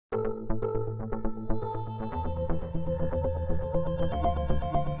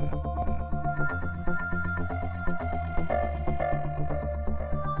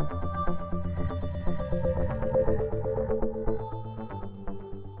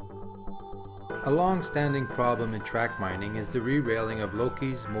A long-standing problem in track mining is the re-railing of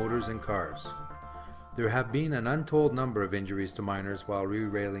lokies, motors, and cars. There have been an untold number of injuries to miners while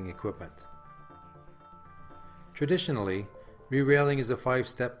re-railing equipment. Traditionally, re-railing is a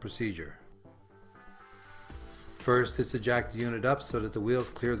 5-step procedure. First is to jack the unit up so that the wheels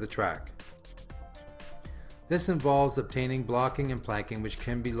clear the track. This involves obtaining blocking and planking which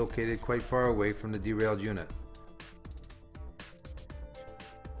can be located quite far away from the derailed unit.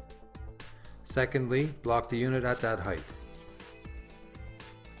 Secondly, block the unit at that height.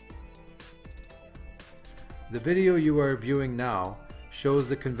 The video you are viewing now shows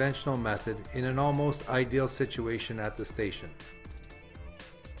the conventional method in an almost ideal situation at the station.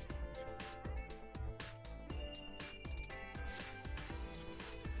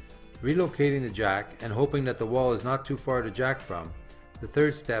 Relocating the jack and hoping that the wall is not too far to jack from, the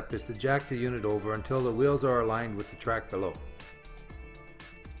third step is to jack the unit over until the wheels are aligned with the track below.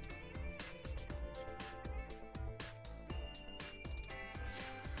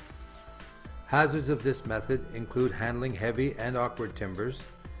 Hazards of this method include handling heavy and awkward timbers,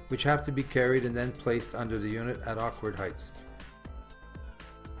 which have to be carried and then placed under the unit at awkward heights.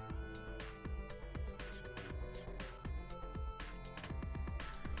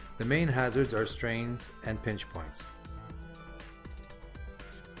 The main hazards are strains and pinch points.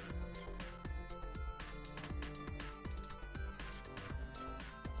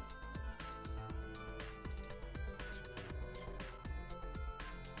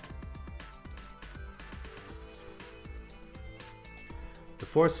 The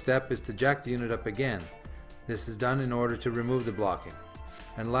fourth step is to jack the unit up again. This is done in order to remove the blocking.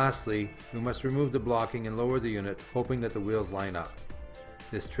 And lastly, we must remove the blocking and lower the unit, hoping that the wheels line up.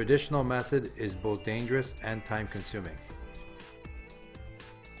 This traditional method is both dangerous and time-consuming.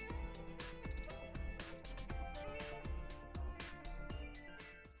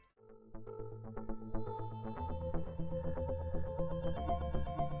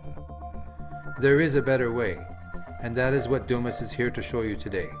 There is a better way, and that is what DUMAS is here to show you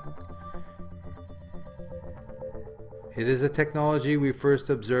today. It is a technology we first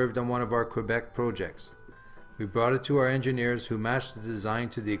observed on one of our Quebec projects. We brought it to our engineers who matched the design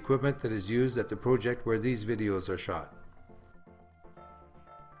to the equipment that is used at the project where these videos are shot.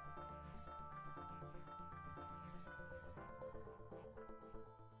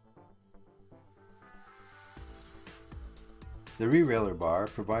 The re-railer bar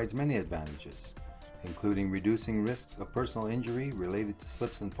provides many advantages, including reducing risks of personal injury related to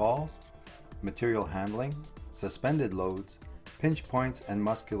slips and falls, material handling, suspended loads, pinch points, and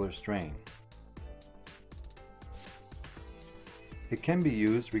muscular strain. It can be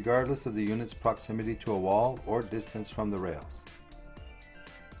used regardless of the unit's proximity to a wall or distance from the rails.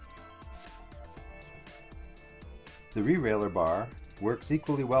 The re-railer bar works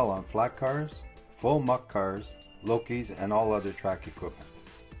equally well on flat cars, full muck cars, lokies, and all other track equipment.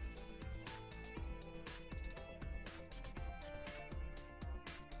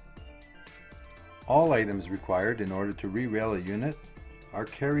 All items required in order to re-rail a unit are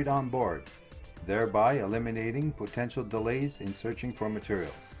carried on board, thereby eliminating potential delays in searching for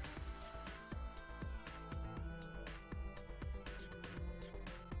materials.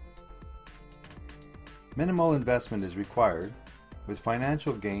 Minimal investment is required, with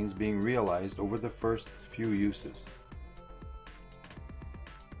financial gains being realized over the first few uses.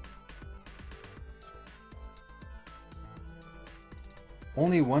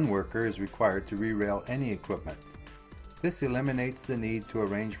 Only one worker is required to re-rail any equipment. This eliminates the need to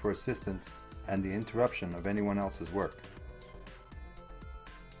arrange for assistance and the interruption of anyone else's work.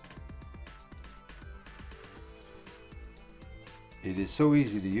 It is so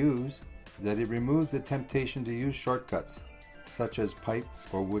easy to use that it removes the temptation to use shortcuts, such as pipe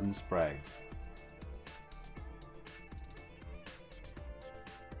or wooden sprags.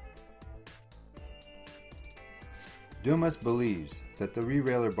 DUMAS believes that the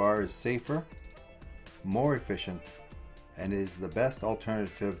re-railer bar is safer, more efficient, and is the best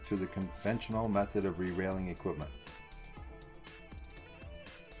alternative to the conventional method of re-railing equipment.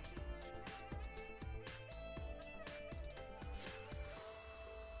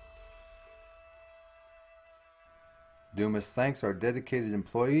 DUMAS thanks our dedicated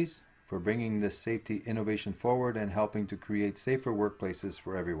employees for bringing this safety innovation forward and helping to create safer workplaces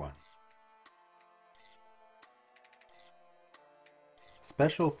for everyone.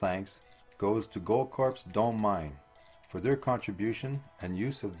 Special thanks goes to Goldcorp's Dome Mine for their contribution and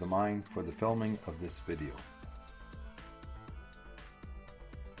use of the mine for the filming of this video.